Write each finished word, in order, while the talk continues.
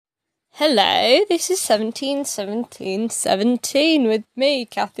Hello, this is 171717 with me,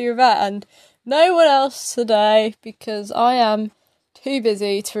 Kathy Rivette, and no one else today because I am too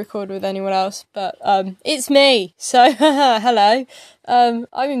busy to record with anyone else, but it's me, so hello. I'm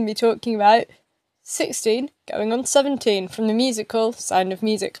going to be talking about 16 going on 17 from the musical Sound of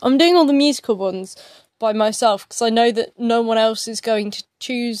Music. I'm doing all the musical ones by myself because I know that no one else is going to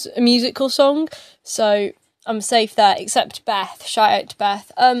choose a musical song, so I'm safe there, except Beth. Shout out to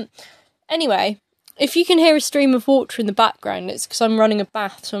Beth. Anyway, if you can hear a stream of water in the background, it's because I'm running a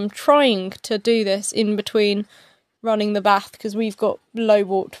bath, so I'm trying to do this in between running the bath because we've got low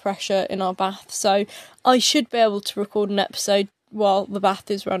water pressure in our bath, so I should be able to record an episode while the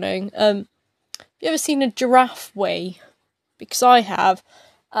bath is running. Have you ever seen a giraffe wee? Because I have,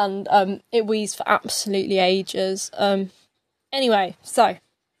 and it wees for absolutely ages. Anyway, so,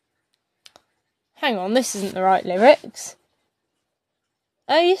 hang on, this isn't the right lyrics.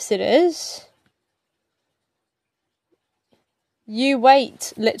 Oh, yes it is. You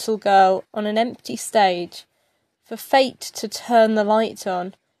wait, little girl, on an empty stage, for fate to turn the light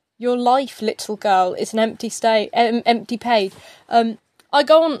on. Your life, little girl, is an empty page. I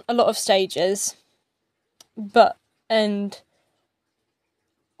go on a lot of stages, it's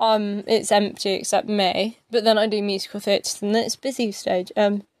empty except me. But then I do musical theatre, and then it's busy stage.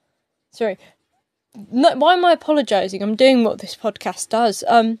 Sorry. No, why am I apologising? I'm doing what this podcast does.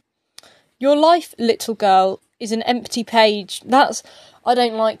 Your life, little girl, is an empty page. I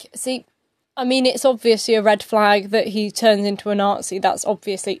don't like... See, I mean, it's obviously a red flag that he turns into a Nazi. That's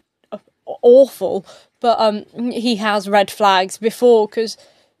obviously awful. But he has red flags before, because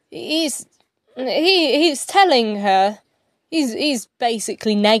he's telling her... He's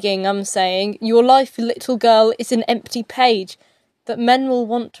basically negging, I'm saying, your life, little girl, is an empty page that men will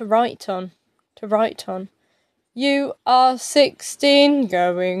want to write on. You are 16,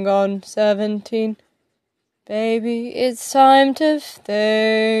 going on 17. Baby, it's time to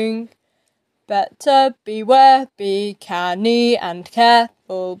think. Better beware, be canny and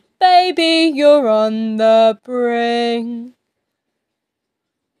careful. Baby, you're on the brink.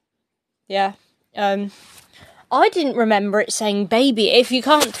 Yeah, I didn't remember it saying baby. If you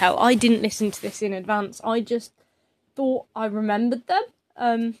can't tell, I didn't listen to this in advance. I just thought I remembered them.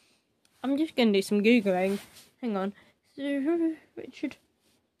 I'm just going to do some Googling. Hang on. Richard.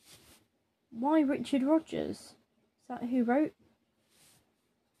 Why Richard Rogers? Is that who wrote?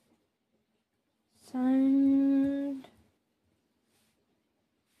 Sound.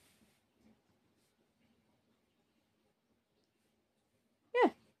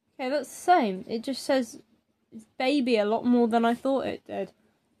 Yeah. Okay, that's the same. It just says it's baby a lot more than I thought it did.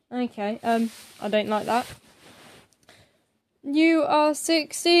 Okay, I don't like that. You are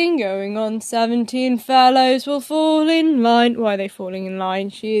 16, going on 17, fellows will fall in line. Why are they falling in line?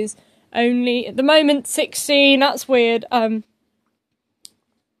 She is only, at the moment, 16, that's weird.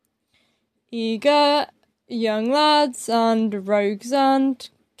 Eager young lads and rogues and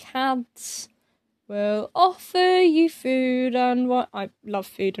cads will offer you food and wine. I love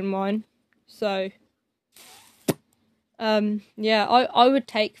food and wine, so... yeah, I would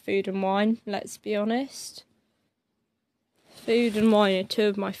take food and wine, let's be honest. Food and wine are two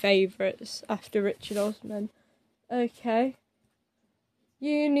of my favourites after Richard Osman. Okay.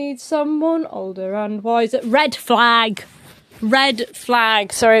 You need someone older and wiser. Red flag! Red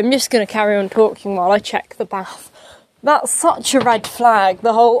flag. Sorry, I'm just going to carry on talking while I check the bath. That's such a red flag,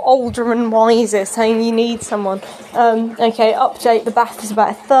 the whole older and wiser saying you need someone. Okay, update, the bath is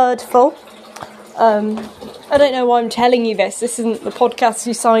about a third full. I don't know why I'm telling you this. This isn't the podcast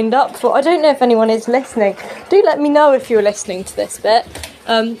you signed up for. I don't know if anyone is listening. Do let me know if you're listening to this bit.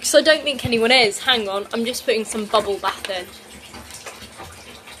 Because I don't think anyone is. Hang on, I'm just putting some bubble bath in.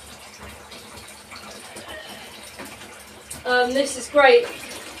 This is great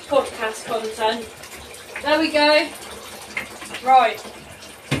podcast content. There we go. Right.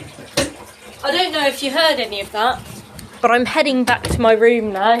 I don't know if you heard any of that, but I'm heading back to my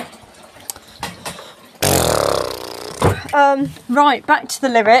room now. Right, back to the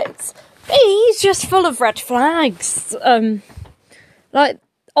lyrics. He's just full of red flags. Like,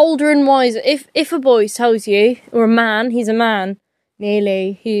 older and wiser. If a boy tells you, or a man, he's a man.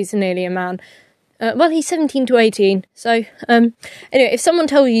 He's nearly a man. Well, he's 17 to 18. So, anyway, if someone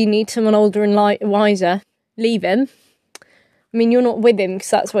tells you need someone older and wiser, leave him. I mean, you're not with him,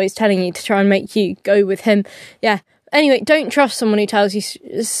 because that's why he's telling you, to try and make you go with him. Yeah. Anyway, don't trust someone who tells you,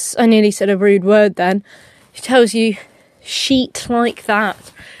 I nearly said a rude word then, who tells you sheet like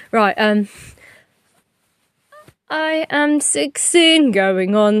that. Right, I am 16,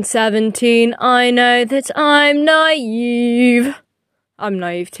 going on 17. I know that I'm naive. I'm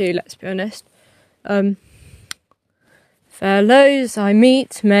naive too, let's be honest. Fellows I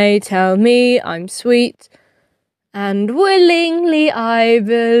meet may tell me I'm sweet, and willingly I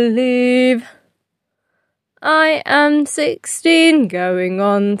believe. I am 16, going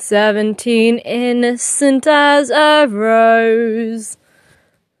on 17, innocent as a rose.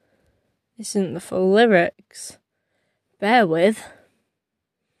 This isn't the full lyrics. Bear with.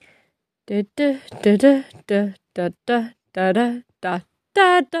 Da da da da da da da da da da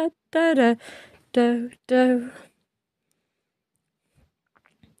da da da da da.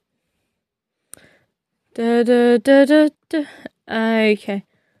 Da da da da da. Okay.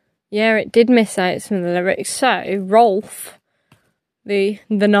 Yeah, it did miss out some of the lyrics. So, Rolf, the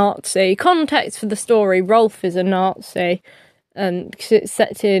Nazi. Context for the story, Rolf is a Nazi, and cause it's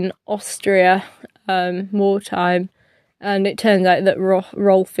set in Austria, wartime, and it turns out that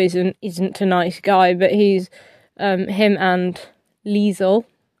Rolf isn't a nice guy, but he's, him and Liesel,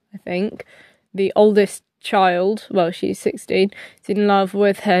 I think, the oldest child, well, she's 16, is in love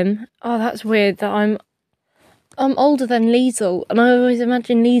with him. Oh, that's weird that I'm older than Liesel, and I always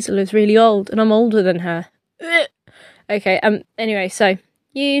imagine Liesel is really old, and I'm older than her. Okay, anyway, so,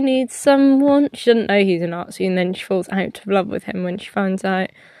 you need someone. She doesn't know he's a Nazi, and then she falls out of love with him when she finds out.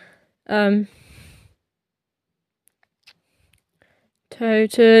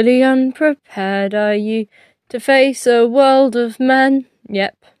 Totally unprepared are you to face a world of men?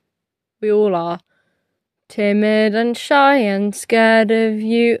 Yep, we all are. Timid and shy and scared of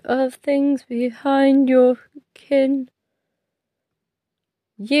you, of things behind your kin.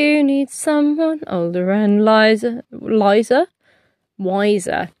 You need someone older and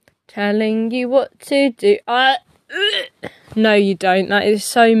wiser, telling you what to do. No, you don't. That is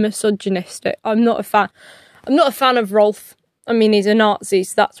so misogynistic. I'm not a fan of Rolf. I mean, he's a Nazi,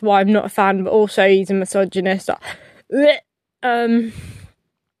 so that's why I'm not a fan, but also he's a misogynist.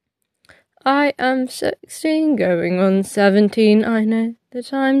 I am 16, going on 17. I know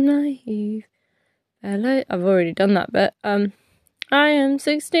that I'm naive. Hello, I've already done that bit. I am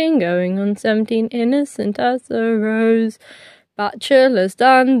 16, going on 17, innocent as a rose. Bachelors,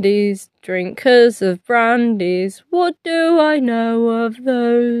 dandies, drinkers of brandies. What do I know of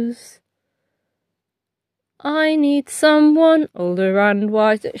those? I need someone older and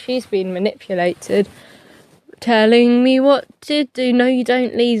wiser. She's been manipulated, telling me what to do. No, you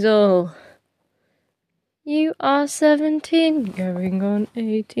don't, Liesel. You are 17, going on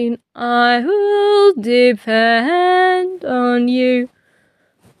 18. I will depend on you.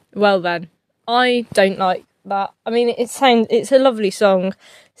 Well then, I don't like that. I mean, it's a lovely song,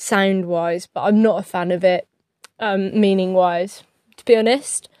 sound-wise, but I'm not a fan of it, meaning-wise. To be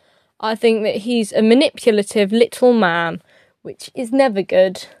honest, I think that he's a manipulative little man, which is never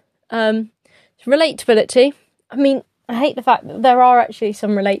good. Relatability. I mean, I hate the fact that there are actually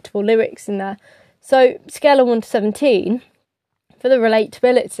some relatable lyrics in there. So, scale of 1 to 17, for the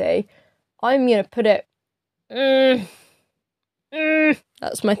relatability, I'm going to put it,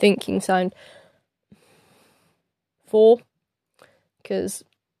 that's my thinking sound, 4, because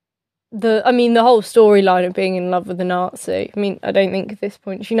the whole storyline of being in love with a Nazi, I mean, I don't think at this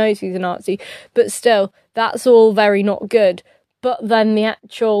point she knows he's a Nazi, but still, that's all very not good. But then the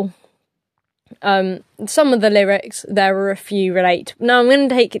actual, some of the lyrics, there are a few relate. No, I'm going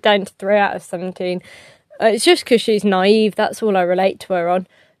to take it down to 3 out of 17. It's just because she's naive, that's all I relate to her on.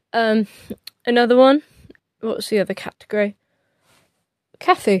 Another one, what's the other category?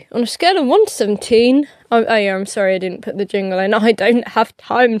 Kathy, on a scale of 1 to 17, I'm sorry I didn't put the jingle in. I don't have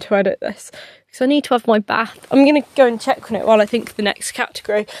time to edit this, because I need to have my bath. I'm going to go and check on it while I think of the next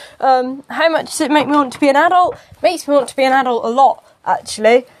category. How much does it make me want to be an adult? It makes me want to be an adult a lot,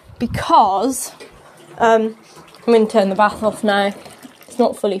 actually, because, I'm going to turn the bath off now. It's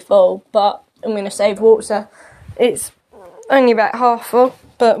not fully full, but I'm going to save water. It's only about half full,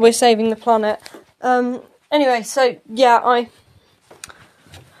 but we're saving the planet. Anyway, so, yeah,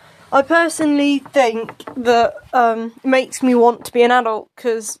 I personally think that makes me want to be an adult,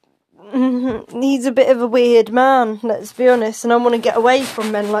 because he's a bit of a weird man, let's be honest, and I want to get away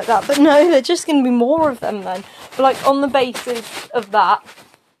from men like that. But no, there's just going to be more of them then. But like, on the basis of that,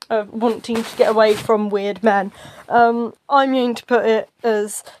 of wanting to get away from weird men, I'm going to put it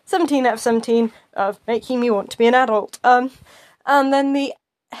as 17 out of 17 of making me want to be an adult. And then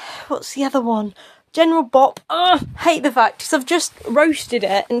what's the other one? General bop. Hate the fact, because I've just roasted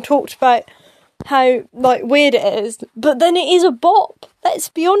it and talked about how like weird it is, but then it is a bop. Let's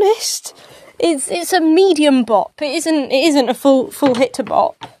be honest. It's a medium bop. It isn't a full hitter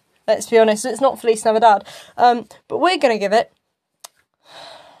bop. Let's be honest. It's not Feliz Navidad. But we're gonna give it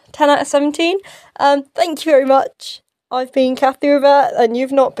 10 out of 17. Thank you very much. I've been Kathy Rivette, and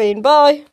you've not been. Bye.